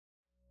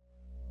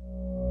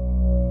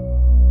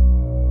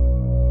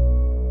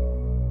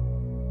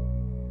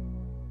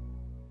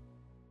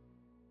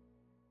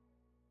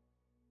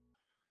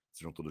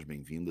Sejam todas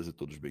bem-vindas e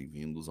todos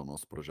bem-vindos ao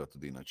nosso projeto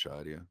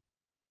Dinacharya.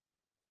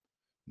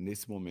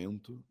 Nesse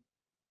momento,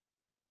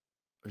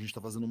 a gente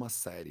está fazendo uma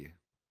série,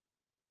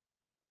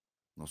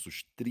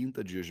 nossos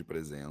 30 dias de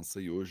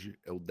presença, e hoje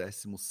é o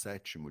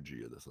 17º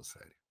dia dessa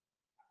série.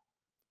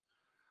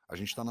 A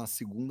gente está na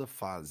segunda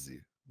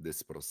fase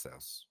desse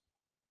processo.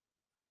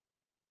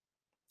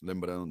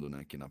 Lembrando,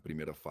 né, que na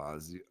primeira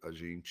fase a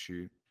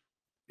gente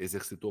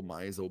exercitou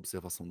mais a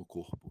observação do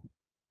corpo.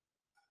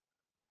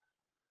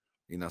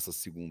 E nessa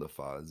segunda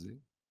fase,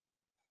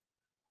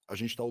 a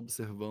gente está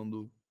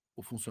observando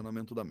o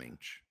funcionamento da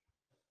mente.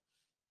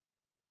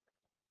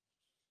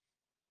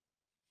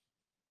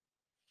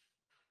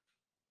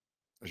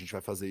 A gente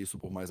vai fazer isso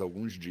por mais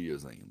alguns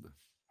dias ainda.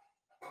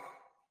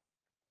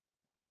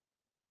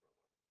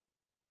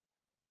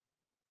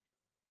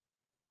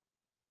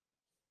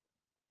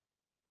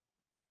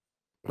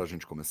 Para a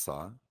gente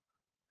começar,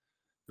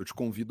 eu te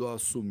convido a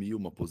assumir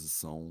uma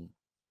posição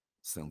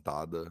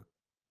sentada,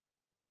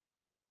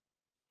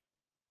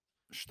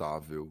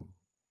 estável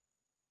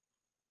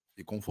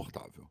e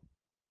confortável.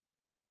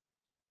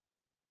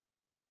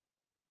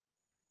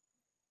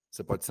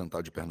 Você pode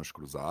sentar de pernas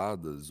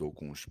cruzadas ou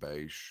com os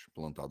pés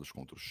plantados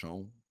contra o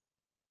chão.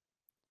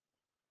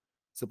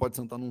 Você pode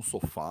sentar num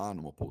sofá,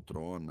 numa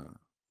poltrona,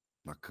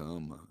 na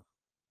cama,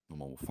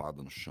 numa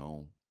almofada no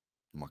chão,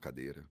 numa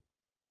cadeira.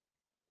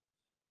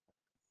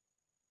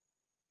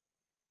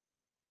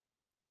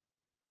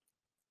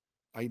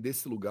 Aí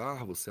desse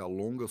lugar você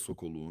alonga a sua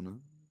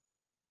coluna,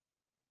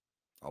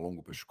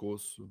 alonga o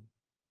pescoço,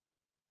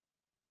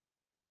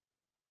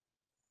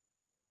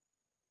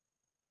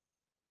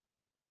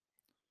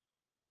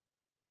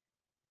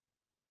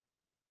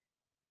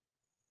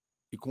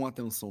 e com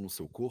atenção no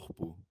seu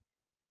corpo,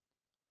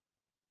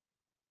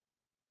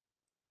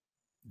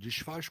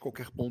 desfaz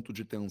qualquer ponto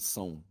de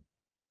tensão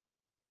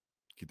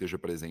que esteja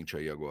presente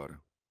aí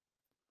agora.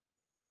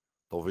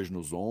 Talvez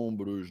nos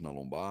ombros, na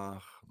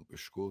lombar, no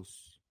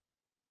pescoço.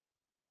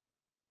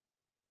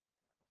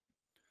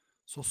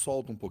 Só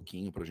solta um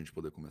pouquinho para a gente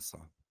poder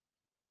começar.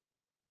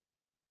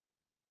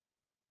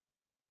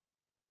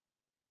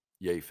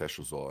 E aí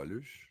fecha os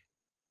olhos.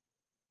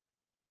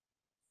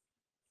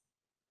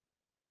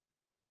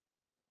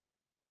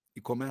 E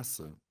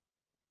começa,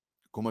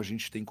 como a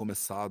gente tem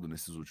começado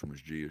nesses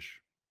últimos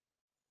dias.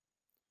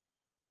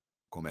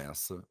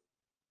 Começa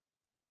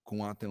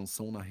com a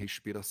atenção na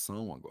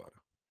respiração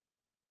agora.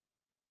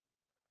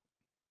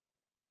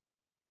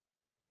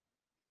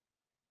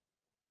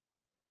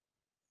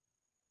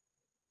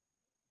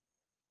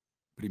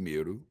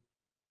 Primeiro,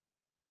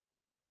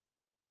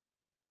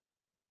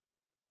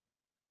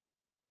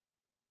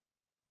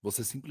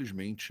 você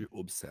simplesmente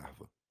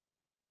observa.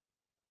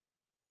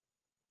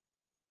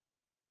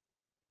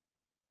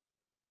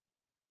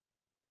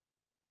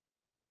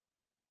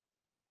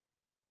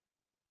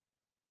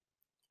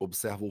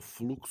 Observa o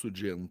fluxo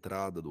de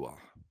entrada do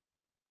ar.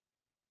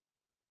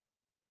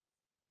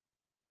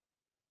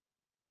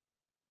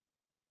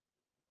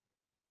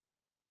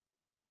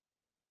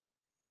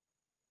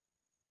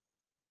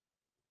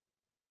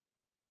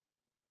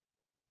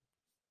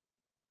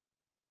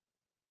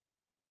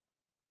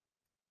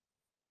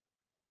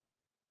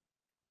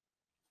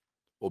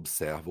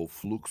 Observa o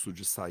fluxo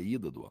de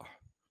saída do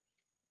ar.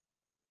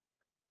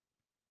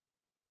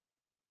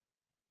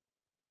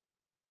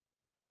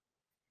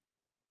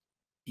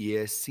 E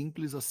é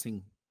simples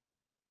assim.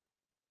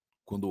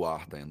 Quando o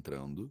ar está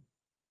entrando,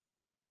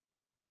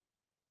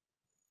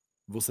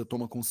 você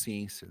toma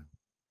consciência.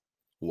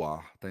 O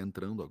ar está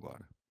entrando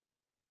agora.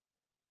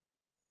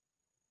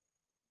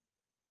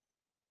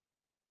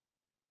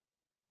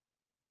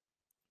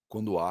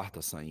 Quando o ar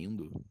está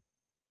saindo,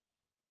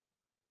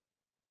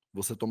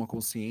 você toma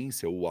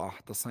consciência, o ar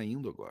está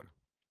saindo agora.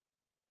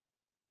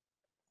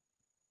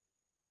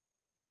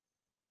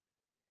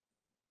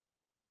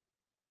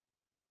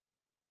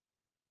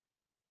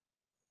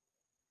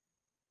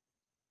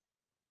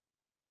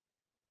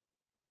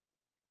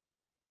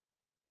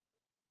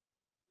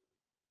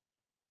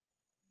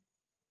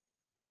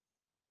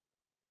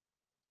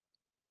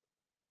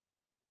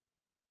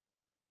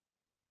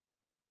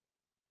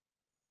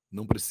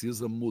 Não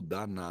precisa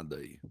mudar nada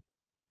aí.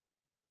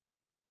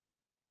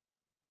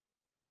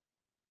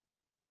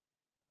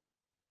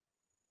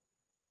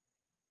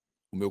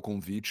 O meu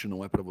convite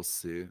não é para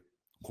você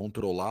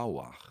controlar o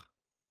ar.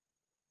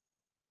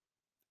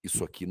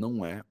 Isso aqui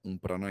não é um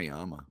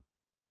pranayama.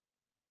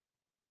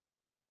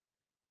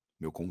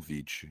 Meu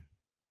convite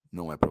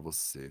não é para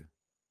você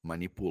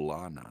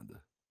manipular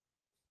nada.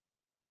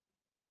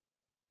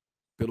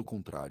 Pelo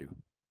contrário,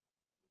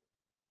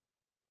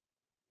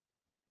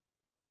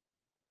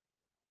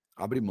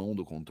 abre mão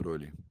do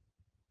controle.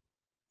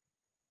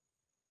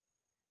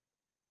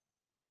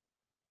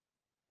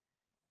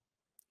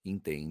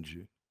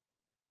 Entende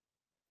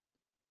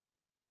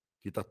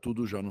que está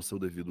tudo já no seu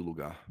devido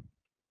lugar.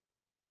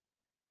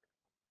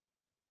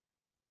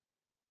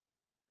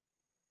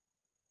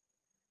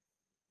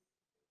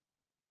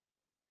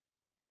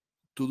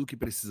 Tudo que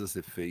precisa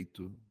ser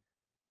feito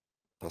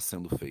está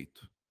sendo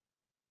feito.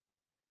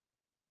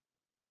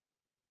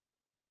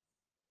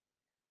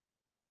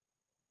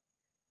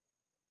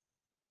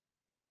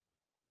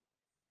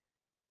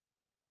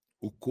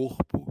 O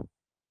corpo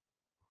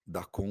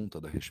dá conta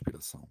da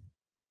respiração,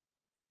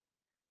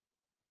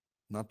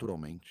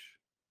 naturalmente,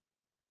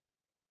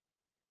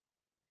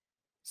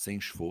 sem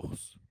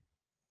esforço,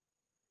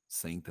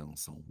 sem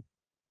tensão.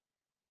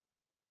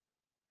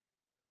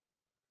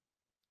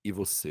 E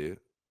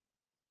você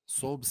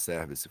só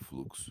observa esse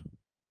fluxo,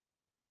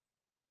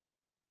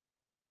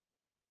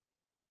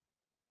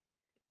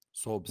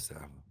 só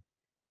observa.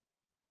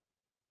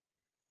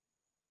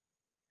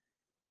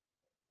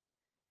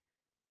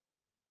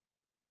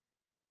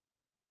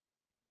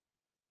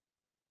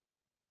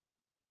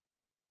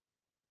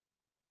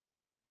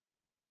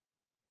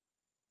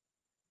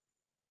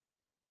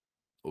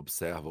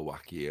 Observa o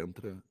ar que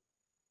entra,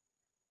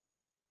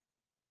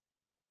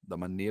 da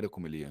maneira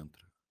como ele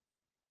entra.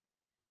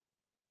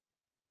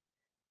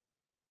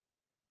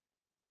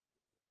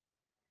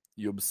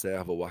 E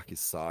observa o ar que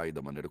sai,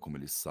 da maneira como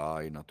ele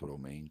sai,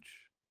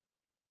 naturalmente.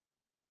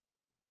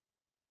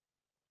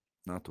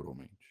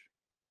 Naturalmente.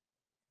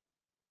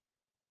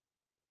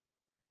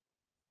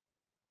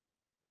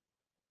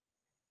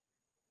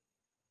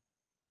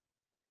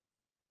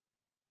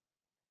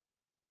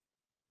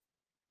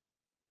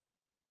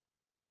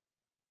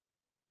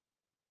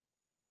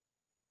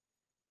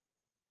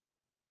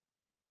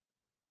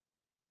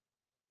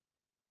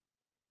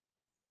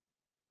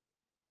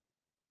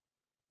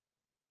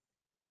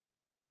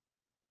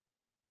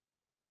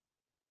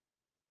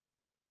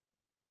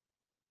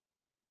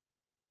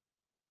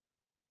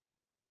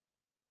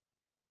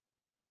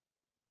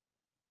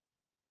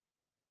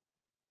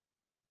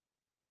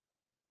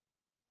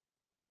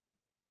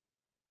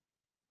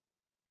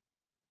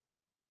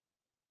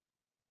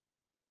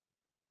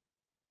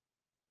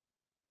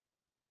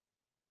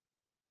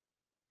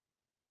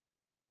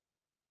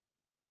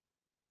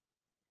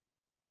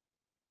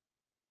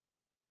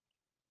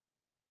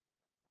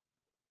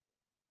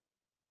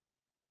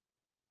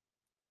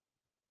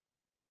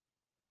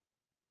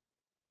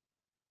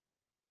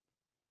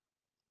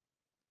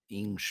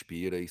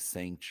 Inspira e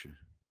sente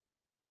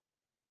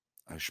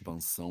a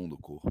expansão do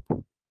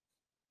corpo.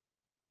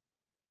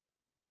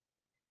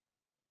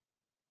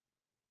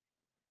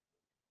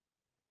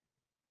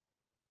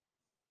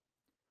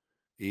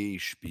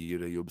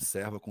 Expira e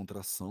observa a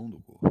contração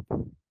do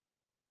corpo.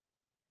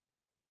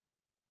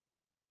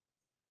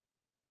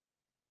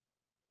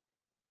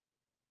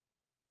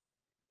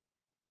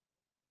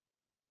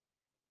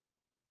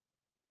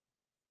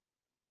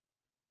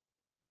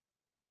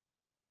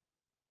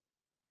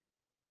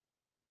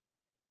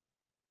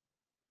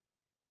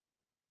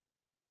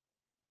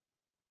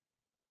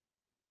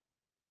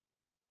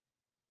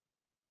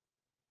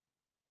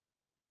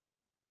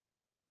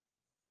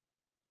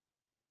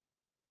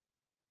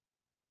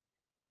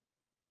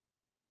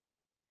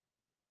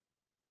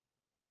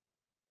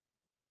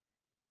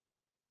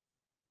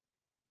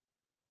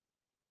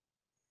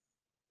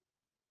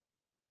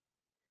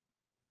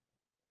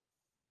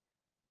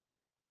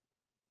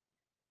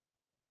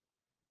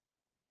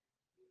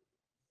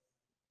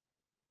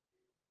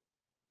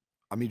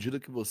 À medida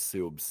que você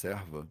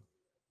observa,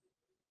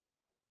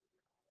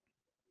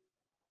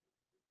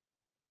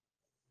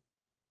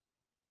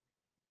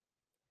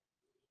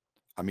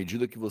 à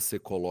medida que você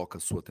coloca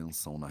sua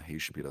atenção na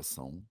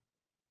respiração,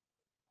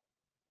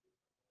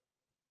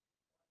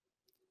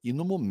 e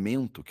no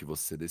momento que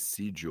você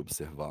decide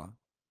observar,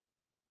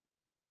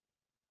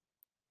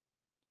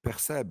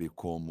 percebe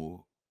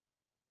como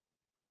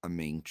a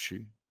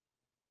mente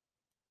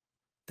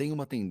tem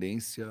uma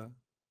tendência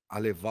a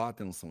levar a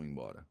atenção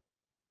embora.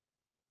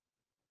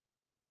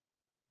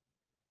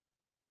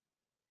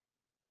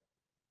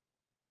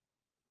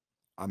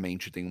 A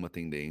mente tem uma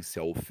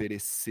tendência a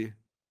oferecer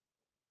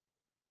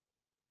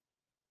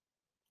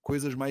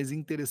coisas mais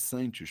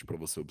interessantes para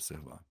você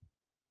observar.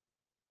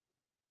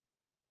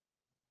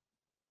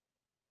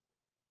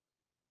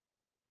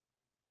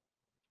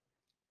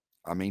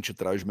 A mente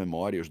traz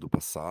memórias do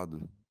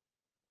passado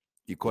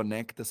e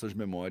conecta essas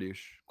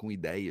memórias com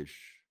ideias,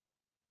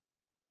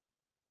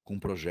 com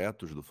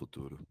projetos do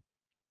futuro.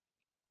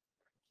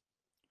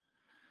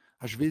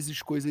 Às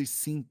vezes, coisas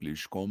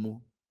simples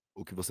como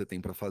o que você tem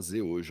para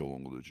fazer hoje ao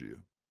longo do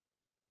dia.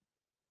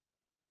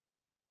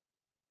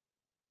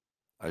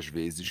 Às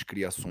vezes,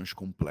 criações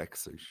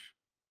complexas,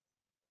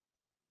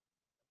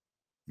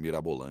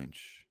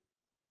 mirabolantes.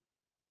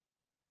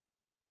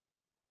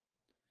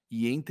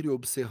 E entre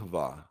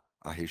observar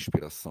a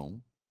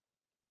respiração,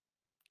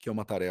 que é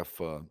uma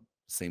tarefa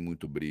sem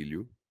muito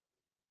brilho,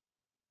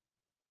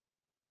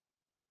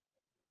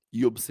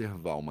 e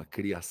observar uma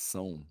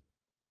criação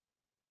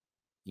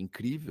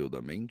incrível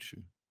da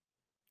mente,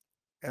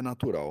 é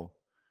natural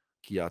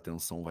que a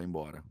atenção vá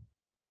embora.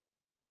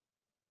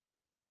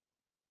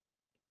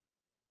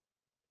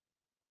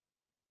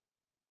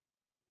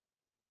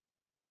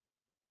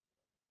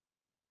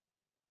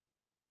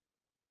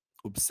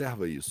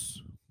 Observa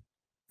isso,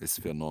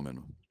 esse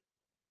fenômeno,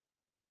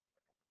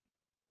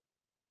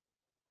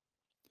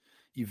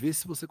 e vê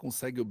se você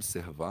consegue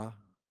observar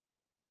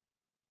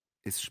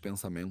esses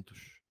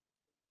pensamentos.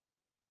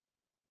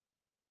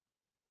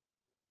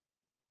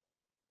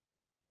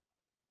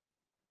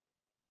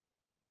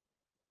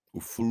 O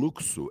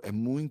fluxo é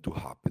muito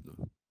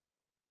rápido.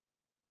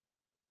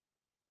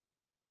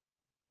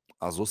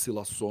 As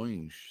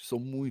oscilações são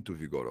muito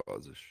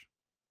vigorosas.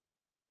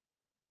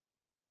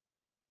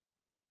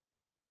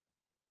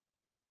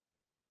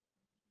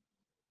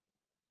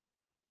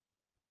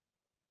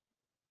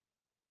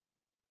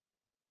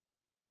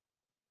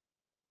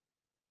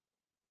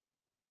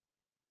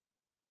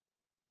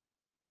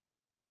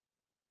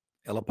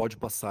 Ela pode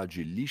passar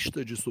de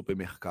lista de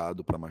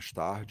supermercado para mais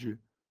tarde,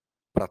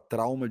 para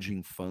trauma de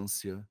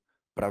infância,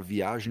 para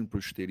viagem para o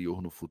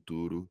exterior no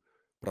futuro,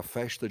 para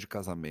festa de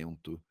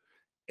casamento.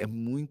 É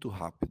muito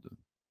rápido.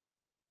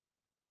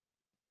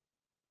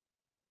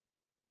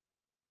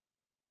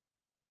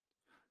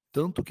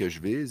 Tanto que às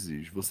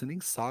vezes você nem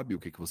sabe o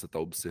que você está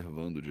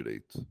observando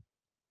direito.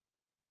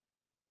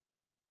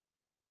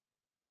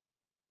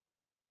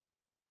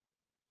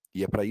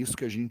 E é para isso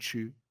que a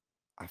gente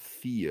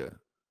afia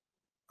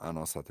a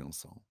nossa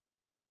atenção.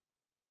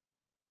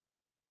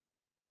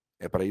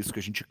 É para isso que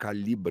a gente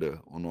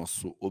calibra o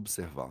nosso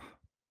observar,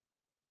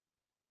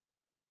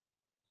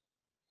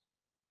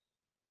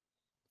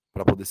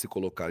 para poder se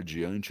colocar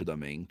diante da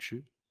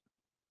mente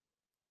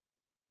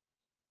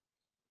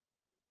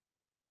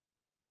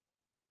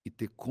e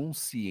ter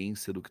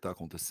consciência do que está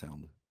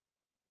acontecendo.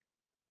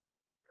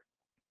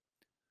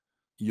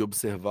 E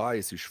observar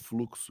esses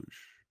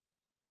fluxos,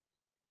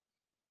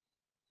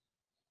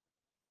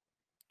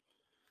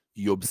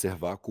 e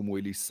observar como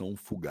eles são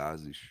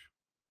fugazes,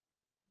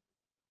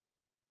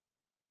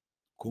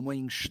 como é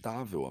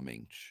instável a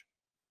mente,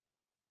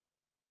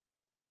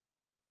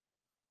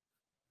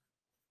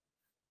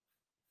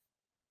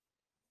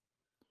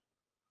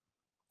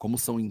 como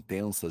são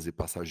intensas e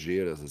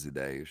passageiras as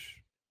ideias.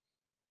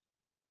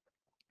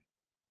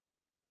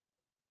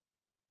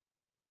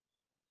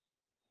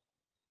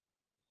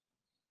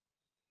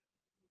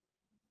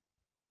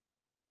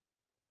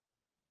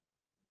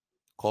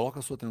 Coloca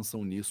a sua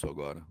atenção nisso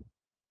agora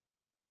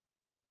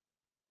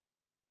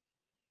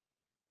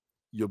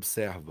e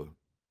observa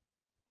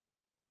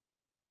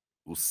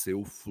o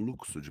seu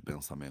fluxo de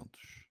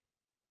pensamentos.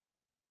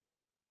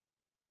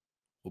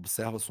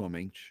 Observa a sua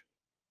mente.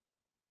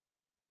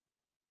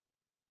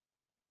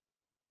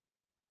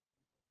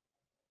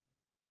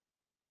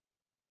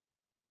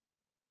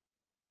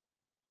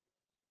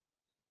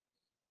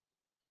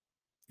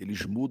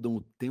 Eles mudam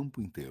o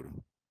tempo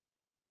inteiro.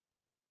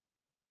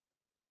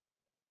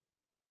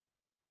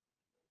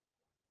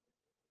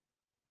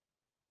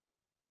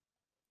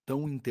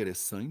 Tão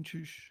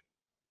interessantes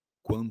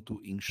quanto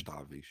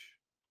instáveis.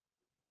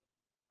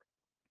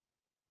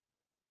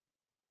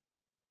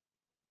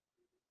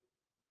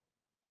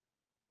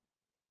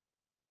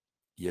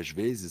 E às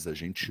vezes a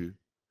gente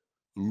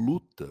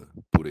luta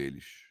por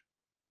eles,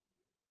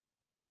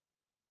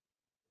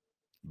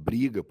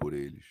 briga por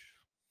eles.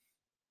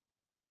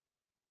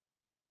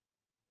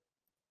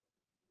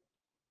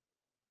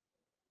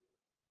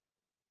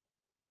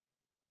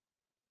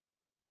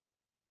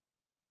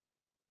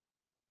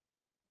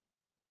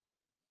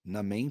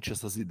 Na mente,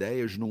 essas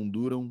ideias não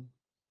duram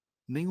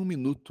nem um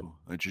minuto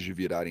antes de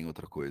virarem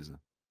outra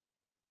coisa.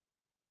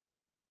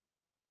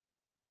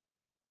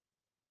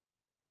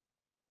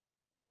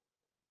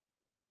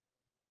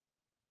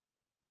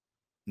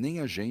 Nem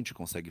a gente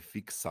consegue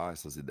fixar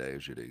essas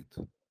ideias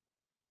direito.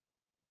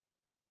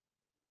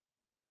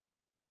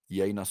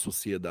 E aí, na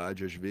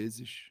sociedade, às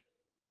vezes,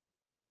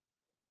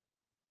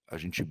 a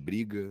gente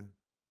briga,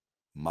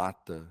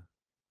 mata,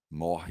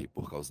 morre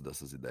por causa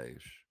dessas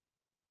ideias.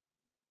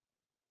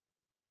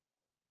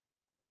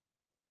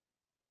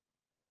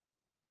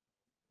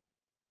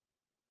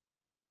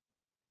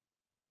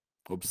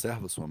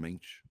 Observa sua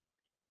mente.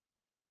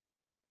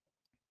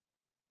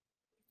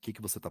 O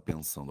que você está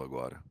pensando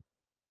agora?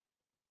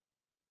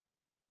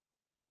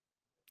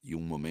 E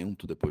um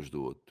momento depois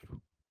do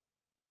outro.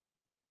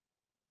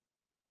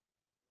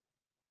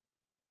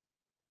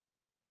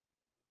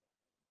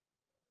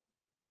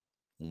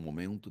 Um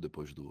momento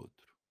depois do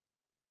outro.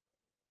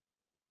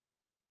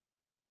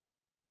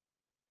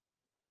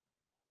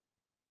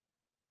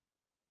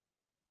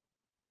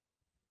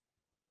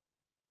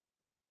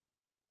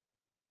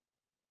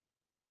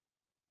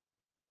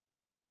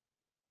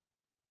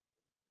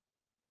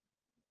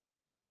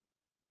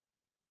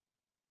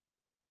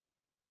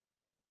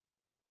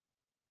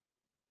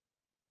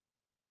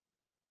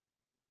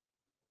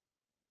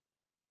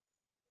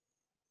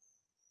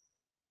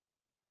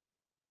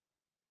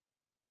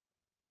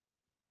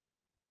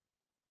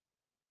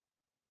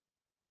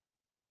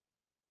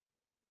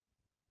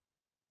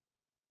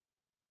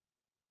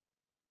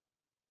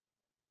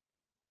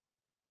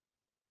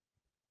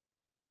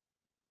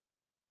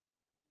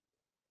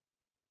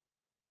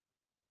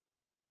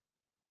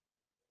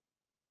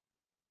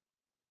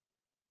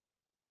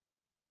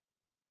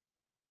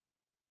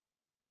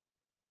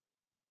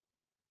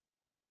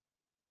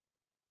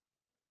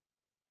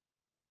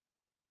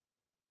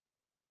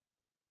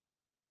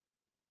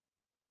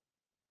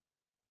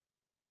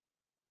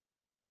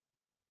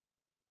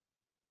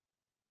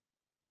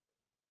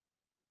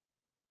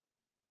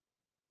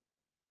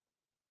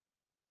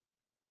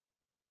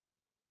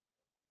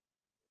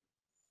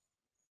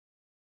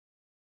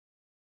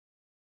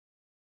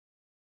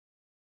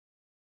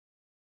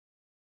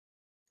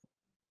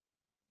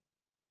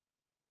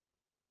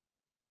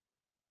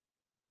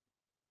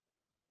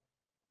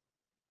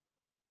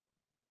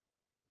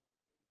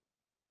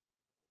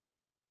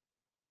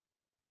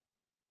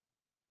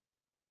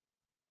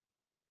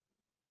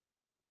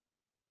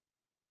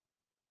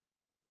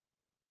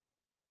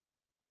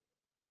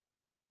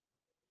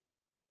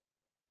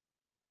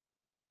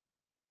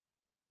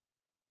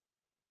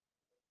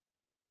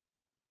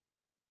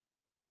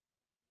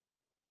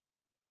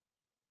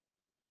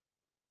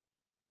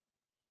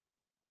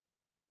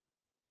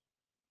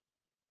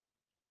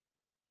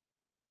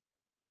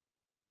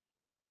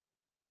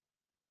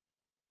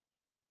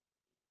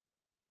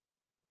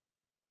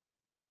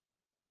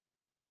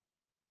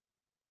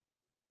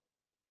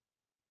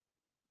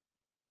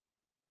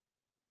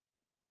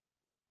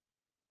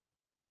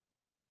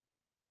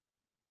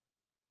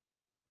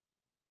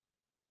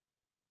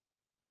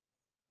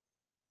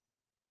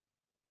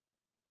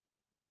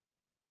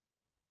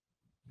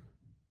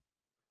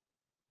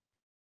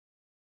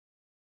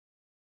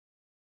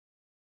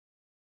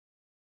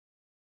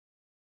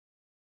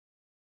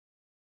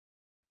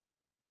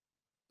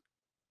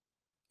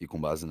 E com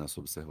base nessa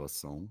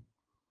observação,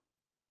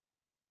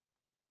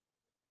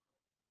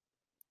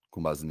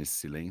 com base nesse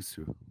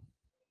silêncio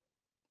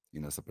e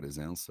nessa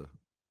presença,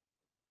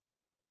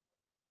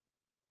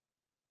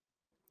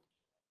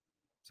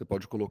 você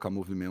pode colocar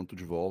movimento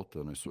de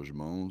volta nas suas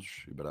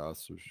mãos e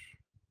braços,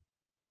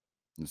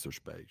 nos seus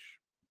pés,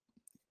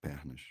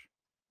 pernas.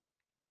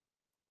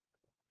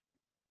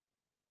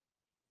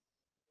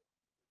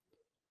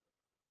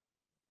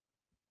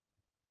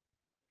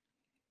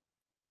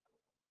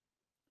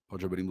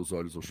 Pode abrindo os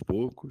olhos aos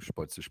poucos,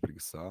 pode se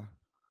espreguiçar.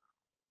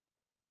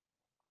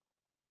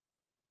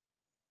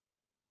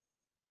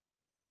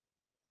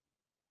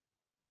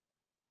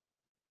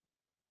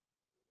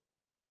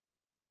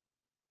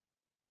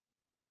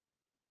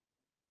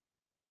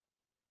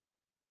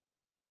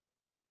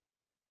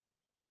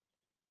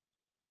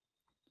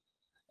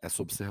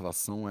 Essa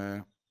observação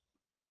é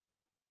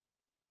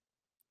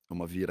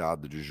uma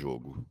virada de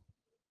jogo.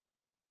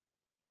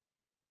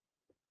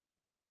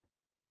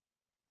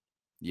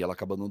 E ela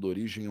acaba dando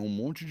origem a um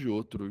monte de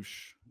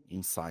outros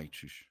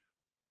insights,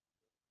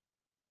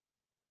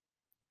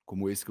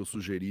 como esse que eu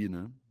sugeri,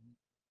 né?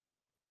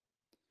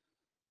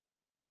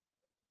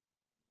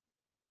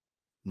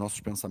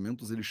 Nossos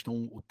pensamentos, eles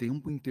estão o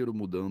tempo inteiro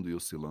mudando e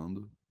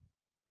oscilando.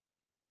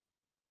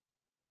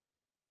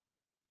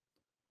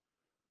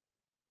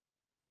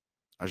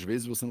 Às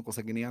vezes você não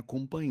consegue nem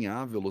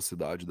acompanhar a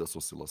velocidade dessa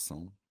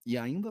oscilação. E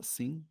ainda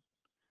assim,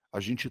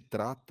 a gente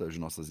trata as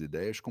nossas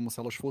ideias como se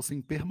elas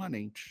fossem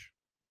permanentes,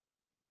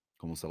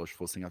 como se elas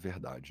fossem a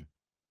verdade.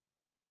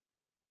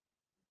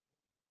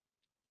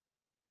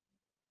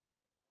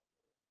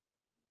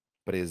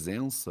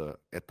 Presença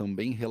é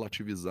também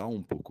relativizar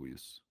um pouco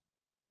isso.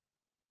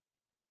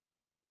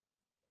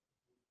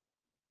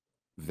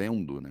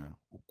 Vendo, né,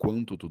 o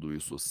quanto tudo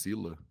isso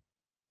oscila,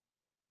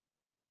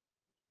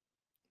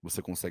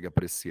 você consegue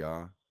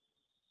apreciar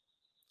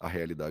a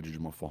realidade de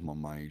uma forma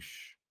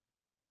mais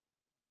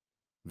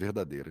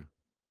verdadeira.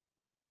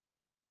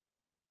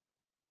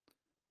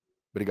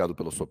 Obrigado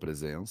pela sua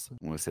presença,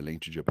 um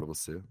excelente dia para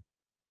você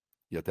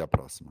e até a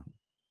próxima.